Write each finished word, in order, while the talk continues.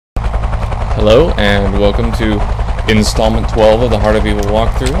Hello, and welcome to installment 12 of the Heart of Evil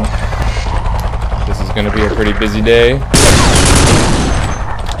walkthrough. This is going to be a pretty busy day. We're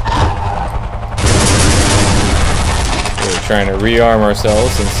trying to rearm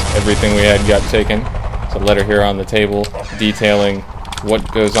ourselves since everything we had got taken. There's a letter here on the table detailing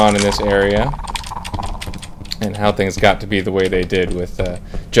what goes on in this area and how things got to be the way they did, with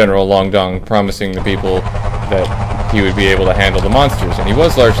General Longdong promising the people that he would be able to handle the monsters. And he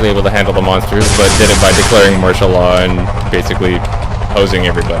was largely able to handle the monsters, but did it by declaring martial law and basically hosing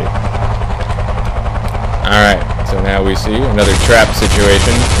everybody. Alright, so now we see another trap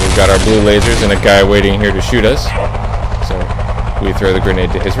situation. We've got our blue lasers and a guy waiting here to shoot us. So we throw the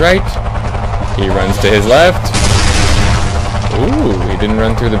grenade to his right. He runs to his left. Ooh, he didn't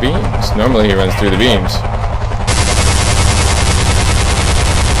run through the beams. Normally he runs through the beams.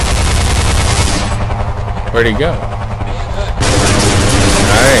 Where'd he go?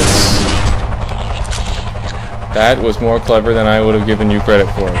 Nice. That was more clever than I would have given you credit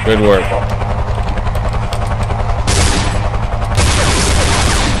for. Good work.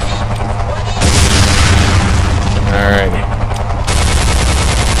 Alright.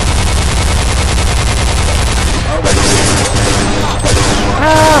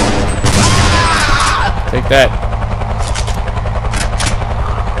 Ah! Take that.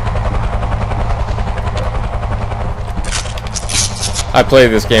 I play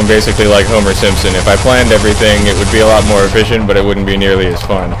this game basically like Homer Simpson. If I planned everything, it would be a lot more efficient, but it wouldn't be nearly as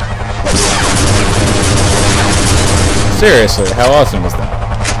fun. Seriously, how awesome is that?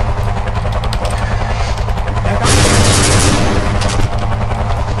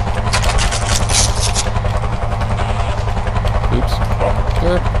 Oops.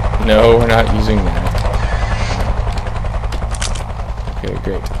 No, we're not using that. Okay,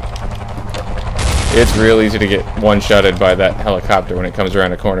 great. It's real easy to get one-shotted by that helicopter when it comes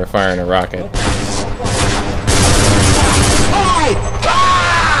around a corner firing a rocket.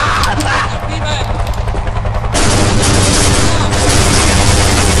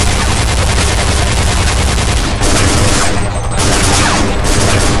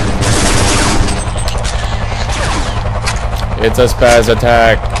 It's a spaz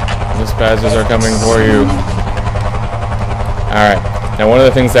attack. The spazzes are coming for you. Alright. Now, one of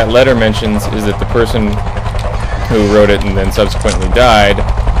the things that letter mentions is that the person who wrote it and then subsequently died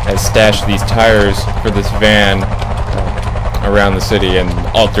has stashed these tires for this van around the city and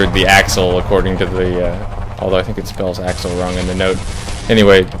altered the axle according to the, although I think it spells axle wrong in the note.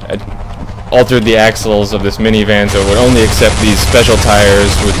 Anyway, altered the axles of this minivan so it would only accept these special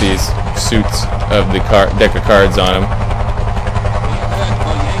tires with these suits of the deck of cards on them.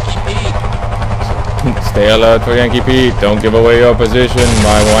 Stay alert for Yankee Pete. Don't give away your position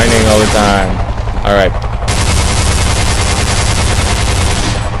by whining all the time. Alright.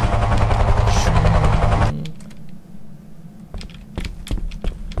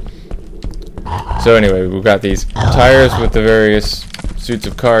 So anyway, we've got these tires with the various suits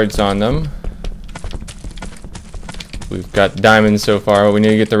of cards on them. We've got diamonds so far. We need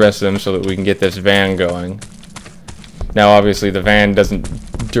to get the rest of them so that we can get this van going. Now obviously the van doesn't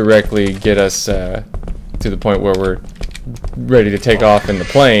directly get us to the point where we're ready to take off in the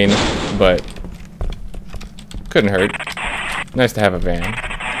plane, but couldn't hurt. Nice to have a van.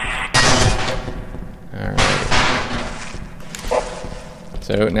 Alright.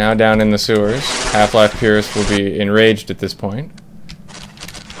 So now down in the sewers, Half-Life purists will be enraged at this point.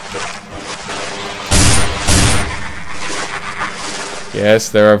 Yes,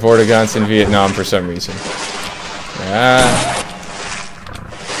 there are Vortigaunts in Vietnam for some reason. Ah.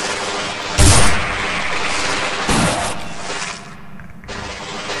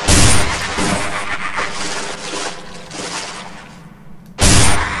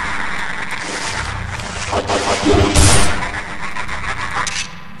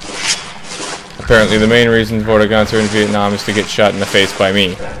 Apparently the main reason Vortigaunts are in Vietnam is to get shot in the face by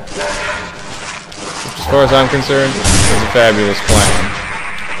me. Which, as far as I'm concerned, is a fabulous plan.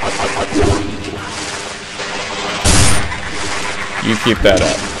 You keep that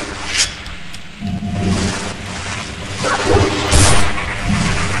up.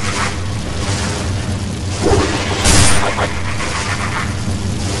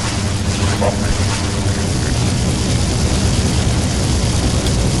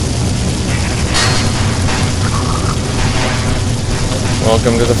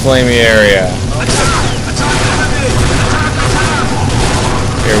 Welcome to the flamey area.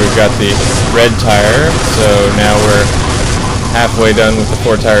 Here we've got the red tire, so now we're halfway done with the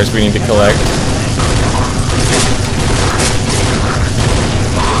 4 tires we need to collect.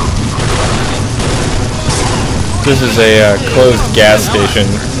 This is a closed gas station.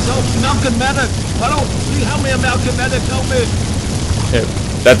 Yeah,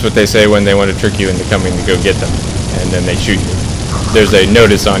 that's what they say when they want to trick you into coming to go get them, and then they shoot you. There's a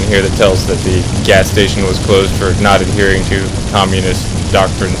notice on here that tells that the gas station was closed for not adhering to communist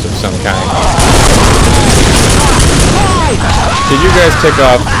doctrines of some kind. Did you guys tick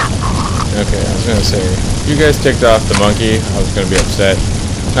off? Okay, I was gonna say, if you guys ticked off the monkey, I was gonna be upset.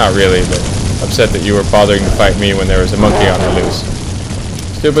 Not really, but upset that you were bothering to fight me when there was a monkey on the loose.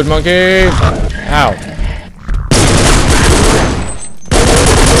 Stupid monkey! Ow.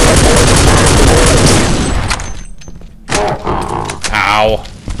 Ow.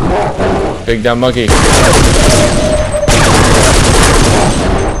 Big dumb monkey.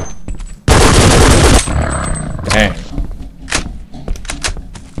 Dang.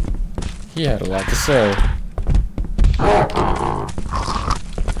 He had a lot to say.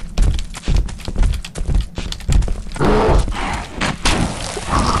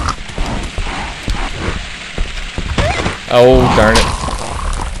 Oh, darn it.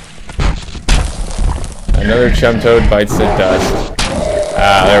 Another chum toad bites the dust.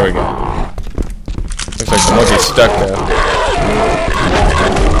 Ah, there we go. Looks like the monkey's stuck though.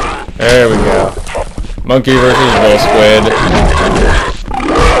 There we go. Monkey versus bull squid.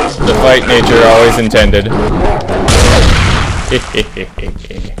 The fight nature always intended.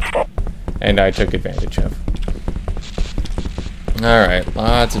 And I took advantage of. Alright,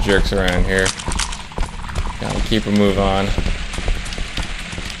 lots of jerks around here. Gotta keep a move on.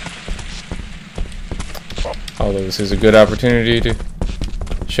 Although this is a good opportunity to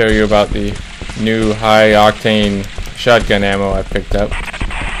show you about the new high-octane shotgun ammo I picked up.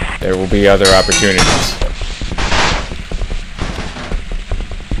 There will be other opportunities.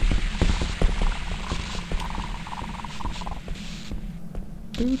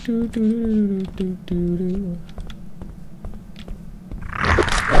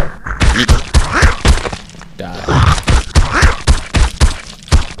 Die.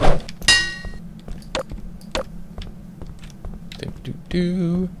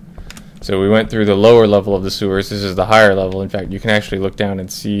 So we went through the lower level of the sewers. This is the higher level. In fact, you can actually look down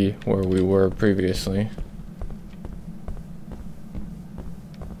and see where we were previously.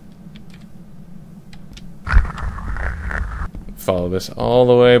 Follow this all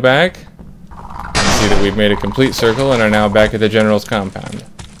the way back. See that we've made a complete circle and are now back at the general's compound.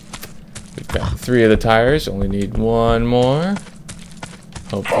 We've got 3 of the tires, only need 1 more.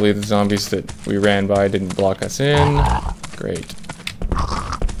 Hopefully the zombies that we ran by didn't block us in. Great.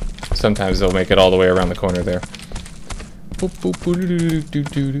 Sometimes they'll make it all the way around the corner there.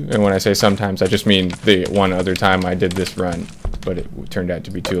 And when I say sometimes, I just mean the one other time I did this run, but it turned out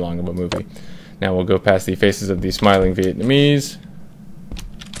to be too long of a movie. Now we'll go past the faces of the smiling Vietnamese.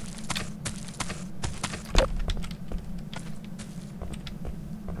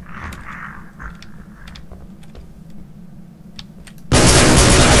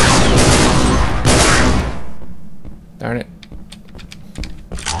 Darn it.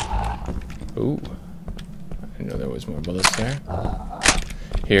 Ooh. I know there was more bullets there.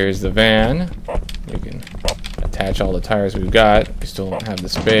 Here's the van. We can attach all the tires we've got. We still don't have the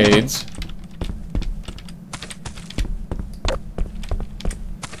spades.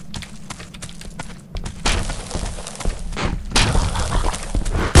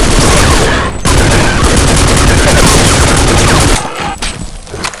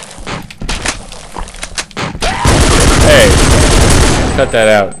 Cut that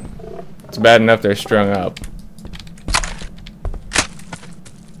out. It's bad enough they're strung up.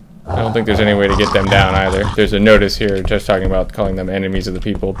 I don't think there's any way to get them down either. There's a notice here just talking about calling them enemies of the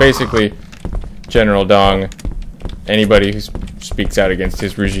people. Basically, General Dong, anybody who speaks out against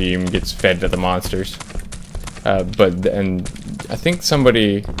his regime gets fed to the monsters. And I think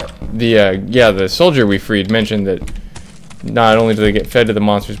somebody, the soldier we freed mentioned that not only do they get fed to the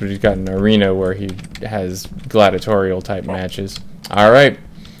monsters, but he's got an arena where he has gladiatorial type matches. Alright,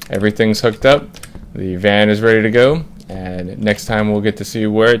 everything's hooked up, the van is ready to go, and next time we'll get to see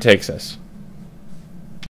where it takes us.